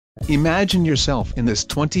Imagine yourself in this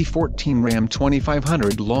 2014 Ram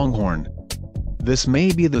 2500 Longhorn. This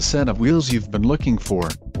may be the set of wheels you've been looking for.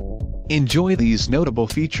 Enjoy these notable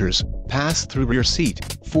features: pass-through rear seat,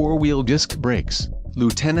 4-wheel disc brakes,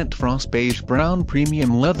 Lieutenant Frost beige brown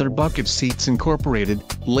premium leather bucket seats incorporated,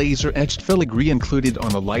 laser-etched filigree included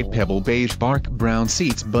on the light pebble beige bark brown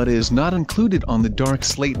seats but is not included on the dark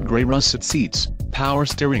slate gray russet seats, power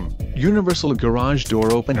steering, universal garage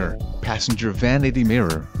door opener, passenger vanity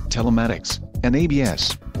mirror, telematics, and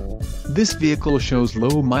ABS. This vehicle shows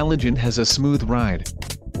low mileage and has a smooth ride.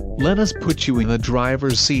 Let us put you in the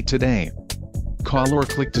driver's seat today. Call or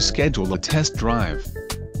click to schedule a test drive.